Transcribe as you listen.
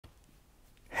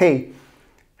Hey,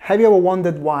 have you ever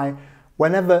wondered why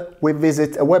whenever we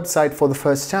visit a website for the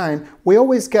first time, we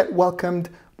always get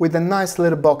welcomed with a nice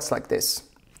little box like this?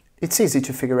 It's easy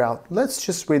to figure out. Let's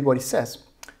just read what it says.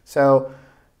 So,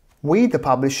 we, the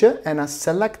publisher, and a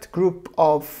select group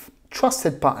of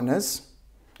trusted partners,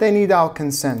 they need our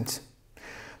consent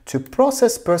to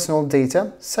process personal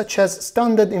data, such as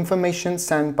standard information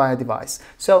sent by a device.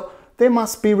 So, they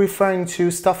must be referring to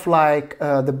stuff like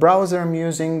the browser I'm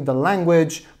using, the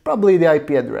language, probably the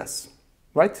IP address,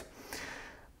 right?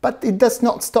 But it does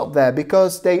not stop there,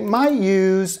 because they might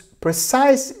use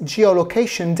precise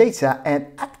geolocation data and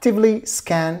actively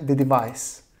scan the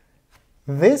device.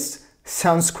 This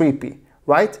sounds creepy,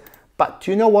 right? But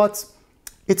you know what?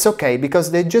 It's okay, because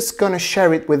they're just gonna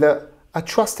share it with a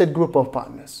trusted group of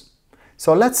partners.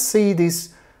 So let's see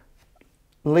this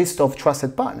list of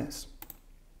trusted partners.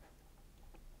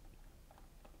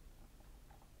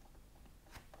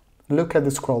 Look at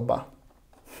the scroll bar.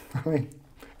 I mean,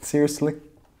 seriously?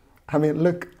 I mean,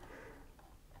 look,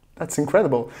 that's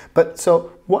incredible. But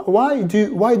so why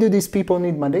do these people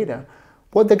need my data?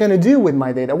 What they're going to do with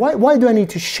my data? Why do I need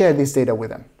to share this data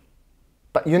with them?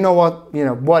 But you know what?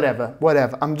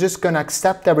 Whatever. I'm just going to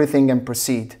accept everything and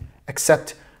proceed.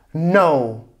 Except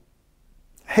no.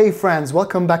 Hey friends,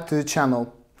 welcome back to the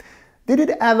channel. Did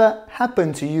it ever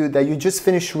happen to you that you just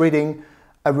finished reading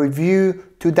a review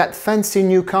to that fancy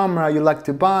new camera you like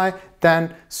to buy,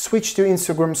 then switch to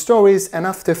Instagram stories, and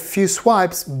after a few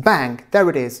swipes, bang, there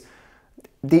it is,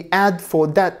 the ad for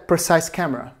that precise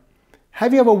camera?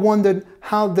 Have you ever wondered,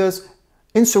 how does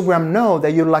Instagram know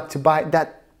that you like to buy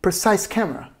that precise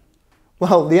camera?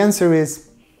 Well, the answer is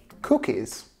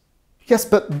cookies. Yes,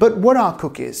 but what are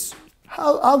cookies?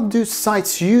 How do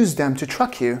sites use them to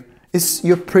track you? Is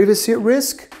your privacy at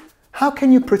risk? How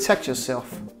can you protect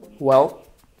yourself? Well,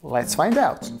 let's find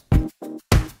out.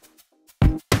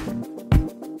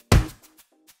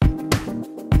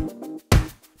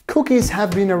 Cookies have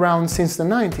been around since the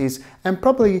 90s, and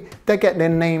probably they get their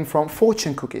name from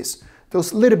fortune cookies,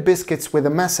 those little biscuits with a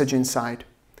message inside.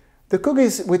 The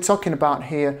cookies we're talking about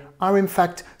here are in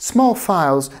fact small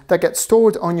files that get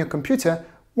stored on your computer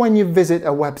when you visit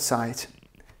a website.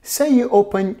 Say you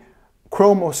open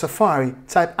Chrome or Safari,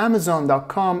 type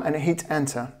amazon.com and hit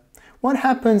enter. What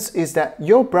happens is that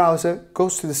your browser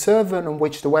goes to the server on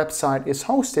which the website is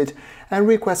hosted and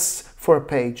requests for a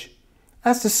page.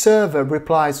 As the server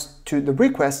replies to the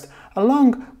request,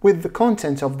 along with the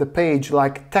content of the page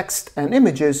like text and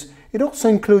images, it also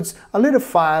includes a little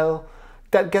file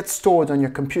that gets stored on your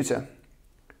computer.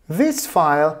 This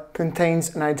file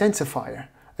contains an identifier,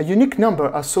 a unique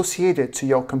number associated to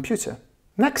your computer.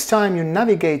 Next time you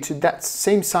navigate to that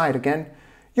same site again,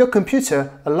 your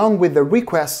computer, along with the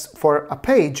request for a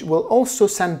page, will also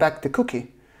send back the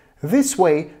cookie. This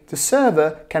way, the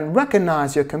server can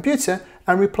recognize your computer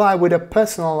and reply with a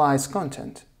personalized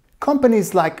content.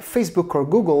 Companies like Facebook or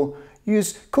Google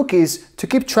use cookies to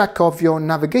keep track of your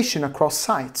navigation across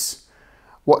sites.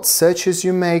 What searches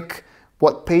you make,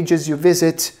 what pages you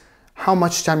visit, how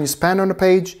much time you spend on a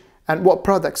page, and what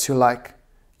products you like.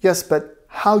 Yes, but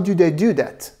how do they do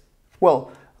that?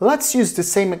 Well, let's use the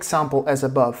same example as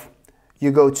above.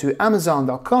 You go to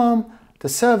amazon.com, the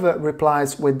server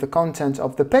replies with the content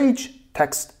of the page,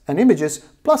 text and images,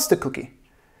 plus the cookie.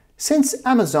 Since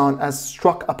Amazon has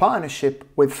struck a partnership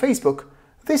with Facebook,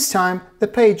 this time the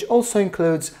page also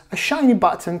includes a shiny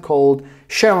button called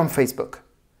Share on Facebook.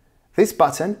 This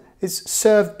button is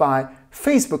served by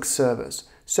Facebook servers,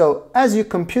 so as your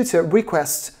computer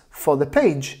requests for the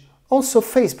page, also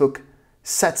Facebook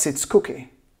sets its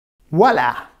cookie.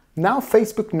 Voila! Now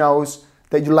Facebook knows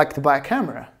that you like to buy a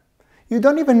camera. You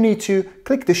don't even need to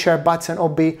click the share button or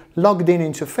be logged in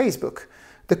into Facebook.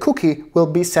 The cookie will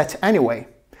be set anyway.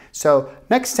 So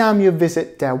next time you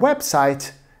visit their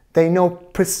website, they know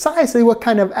precisely what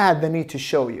kind of ad they need to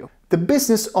show you. The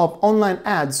business of online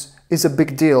ads is a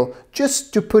big deal.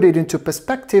 Just to put it into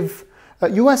perspective, a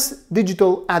US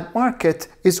digital ad market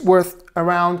is worth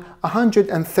around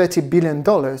 $130 billion.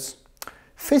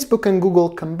 Facebook and Google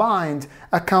combined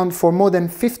account for more than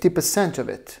 50% of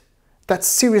it. That's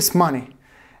serious money.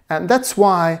 And that's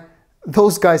why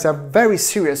those guys are very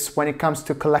serious when it comes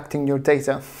to collecting your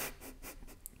data.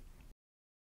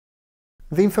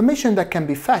 The information that can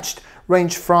be fetched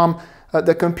range from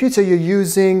the computer you're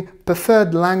using,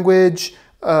 preferred language,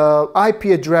 IP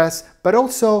address, but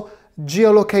also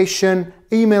geolocation,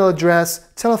 email address,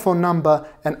 telephone number,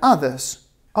 and others.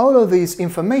 All of these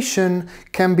information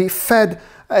can be fed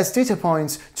as data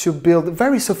points to build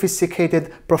very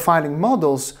sophisticated profiling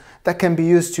models that can be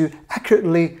used to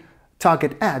accurately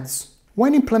target ads.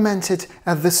 When implemented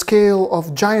at the scale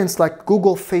of giants like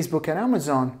Google, Facebook and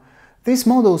Amazon, these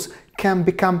models can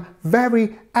become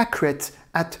very accurate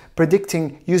at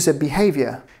predicting user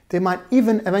behavior. They might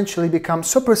even eventually become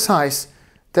so precise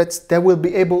that they will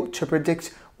be able to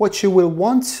predict what you will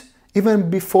want even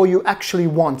before you actually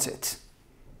want it.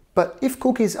 But if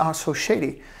cookies are so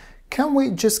shady, can we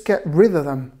just get rid of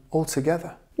them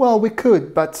altogether? Well, we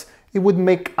could, but it would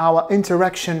make our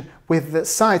interaction with the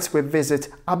sites we visit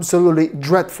absolutely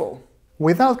dreadful.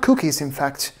 Without cookies, in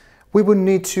fact, we would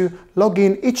need to log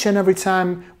in each and every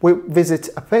time we visit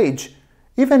a page,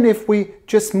 even if we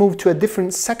just move to a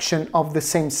different section of the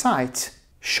same site.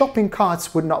 Shopping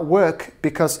carts would not work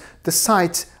because the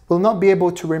site will not be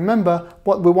able to remember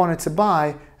what we wanted to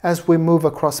buy as we move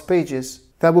across pages.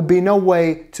 There would be no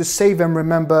way to save and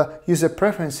remember user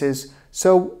preferences,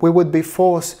 so we would be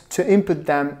forced to input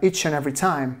them each and every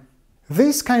time.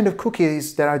 These kind of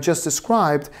cookies that I just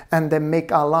described and that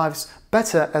make our lives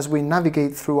better as we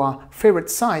navigate through our favorite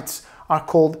sites are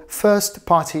called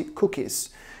first-party cookies.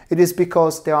 It is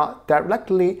because they are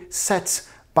directly set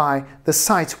by the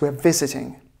site we're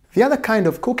visiting. The other kind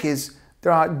of cookies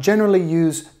that are generally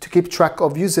used to keep track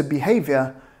of user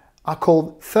behavior are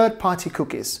called third-party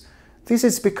cookies. This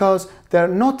is because they're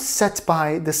not set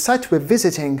by the site we're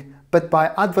visiting, but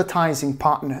by advertising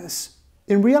partners.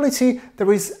 In reality,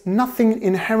 there is nothing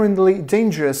inherently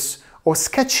dangerous or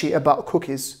sketchy about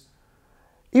cookies.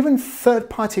 Even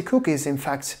third-party cookies, in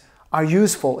fact, are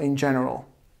useful in general.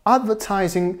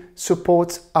 Advertising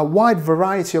supports a wide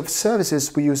variety of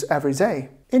services we use every day.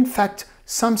 In fact,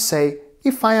 some say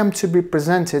if I am to be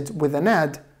presented with an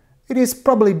ad, it is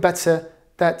probably better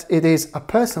that it is a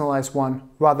personalized one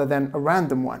rather than a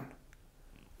random one.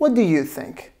 What do you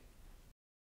think?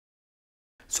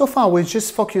 So far we've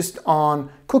just focused on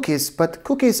cookies, but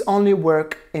cookies only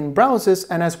work in browsers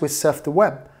and as we surf the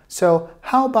web. So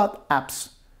how about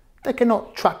apps? They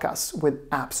cannot track us with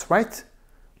apps, right?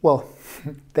 Well,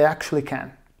 they actually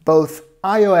can. Both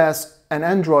iOS and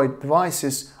Android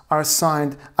devices are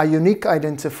assigned a unique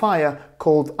identifier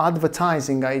called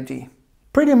advertising ID.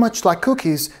 Pretty much like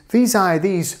cookies, these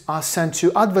IDs are sent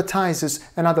to advertisers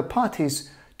and other parties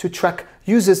to track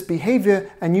users'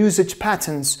 behavior and usage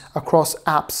patterns across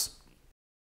apps.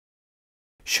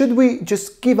 Should we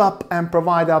just give up and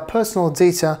provide our personal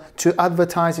data to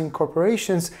advertising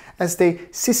corporations as they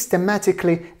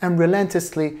systematically and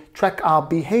relentlessly track our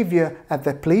behavior at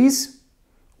their pleas?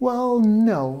 Well,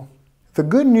 no. The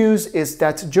good news is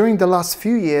that during the last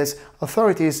few years,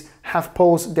 authorities have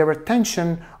paused their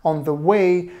attention on the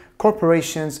way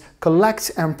corporations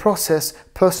collect and process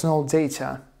personal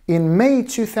data. In May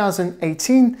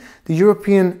 2018, the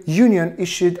European Union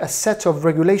issued a set of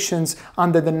regulations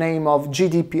under the name of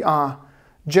GDPR,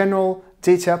 General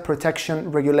Data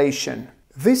Protection Regulation.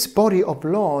 This body of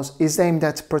laws is aimed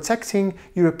at protecting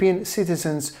European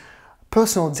citizens'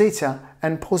 personal data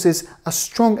and poses a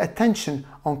strong attention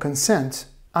on consent.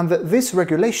 Under this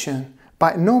regulation,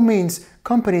 by no means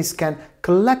companies can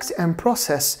collect and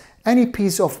process any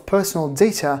piece of personal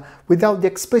data without the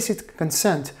explicit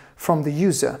consent from the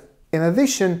user. In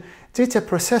addition, data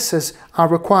processors are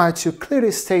required to clearly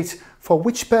state for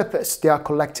which purpose they are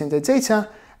collecting the data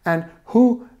and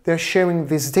who they're sharing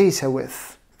this data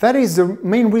with. That is the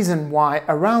main reason why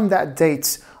around that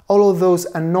date, all of those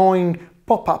annoying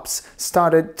pop-ups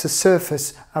started to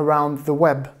surface around the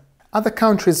web. Other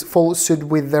countries followed suit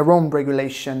with their own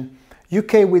regulation.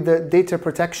 UK with the Data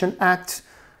Protection Act,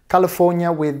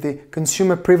 California with the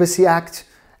Consumer Privacy Act,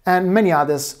 and many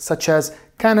others such as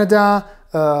Canada,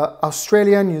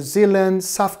 Australia, New Zealand,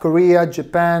 South Korea,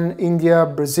 Japan, India,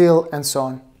 Brazil, and so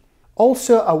on.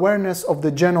 Also, awareness of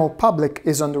the general public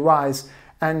is on the rise,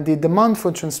 and the demand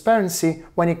for transparency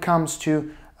when it comes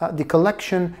to the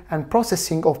collection and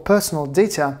processing of personal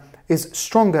data is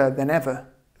stronger than ever.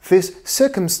 This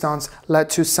circumstance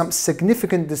led to some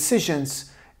significant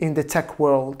decisions in the tech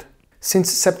world.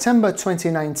 Since September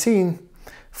 2019,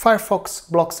 Firefox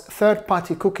blocks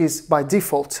third-party cookies by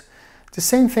default. The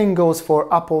same thing goes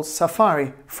for Apple's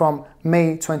Safari from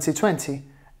May 2020,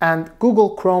 and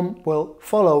Google Chrome will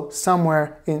follow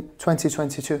somewhere in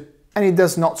 2022. And it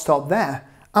does not stop there.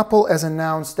 Apple has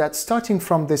announced that starting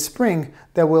from this spring,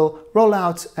 they will roll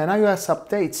out an iOS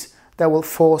update that will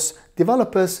force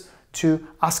developers to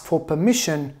ask for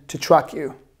permission to track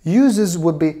you. Users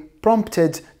would be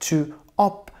prompted to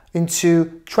opt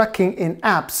into tracking in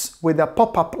apps with a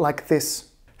pop-up like this.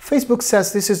 Facebook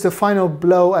says this is the final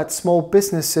blow at small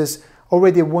businesses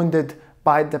already wounded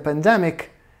by the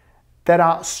pandemic that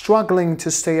are struggling to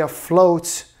stay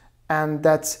afloat and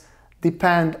that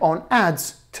depend on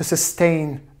ads to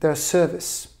sustain their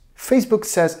service. Facebook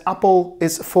says Apple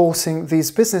is forcing these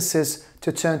businesses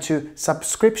to turn to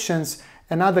subscriptions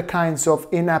and other kinds of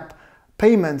in-app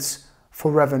payments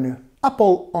for revenue.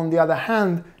 Apple, on the other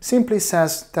hand, simply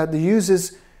says that the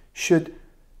users should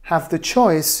have the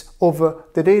choice over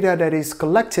the data that is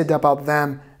collected about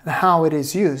them and how it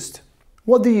is used.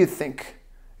 What do you think?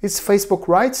 Is Facebook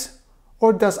right,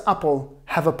 or does Apple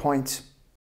have a point?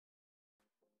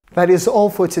 That is all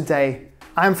for today.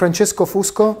 I'm Francesco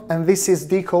Fusco, and this is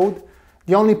Decode,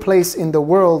 the only place in the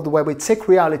world where we take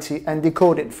reality and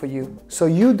decode it for you, so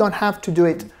you don't have to do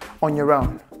it on your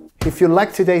own. If you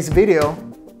liked today's video,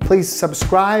 please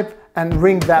subscribe and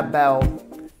ring that bell.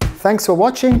 Thanks for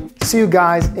watching. See you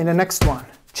guys in the next one.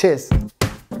 Cheers.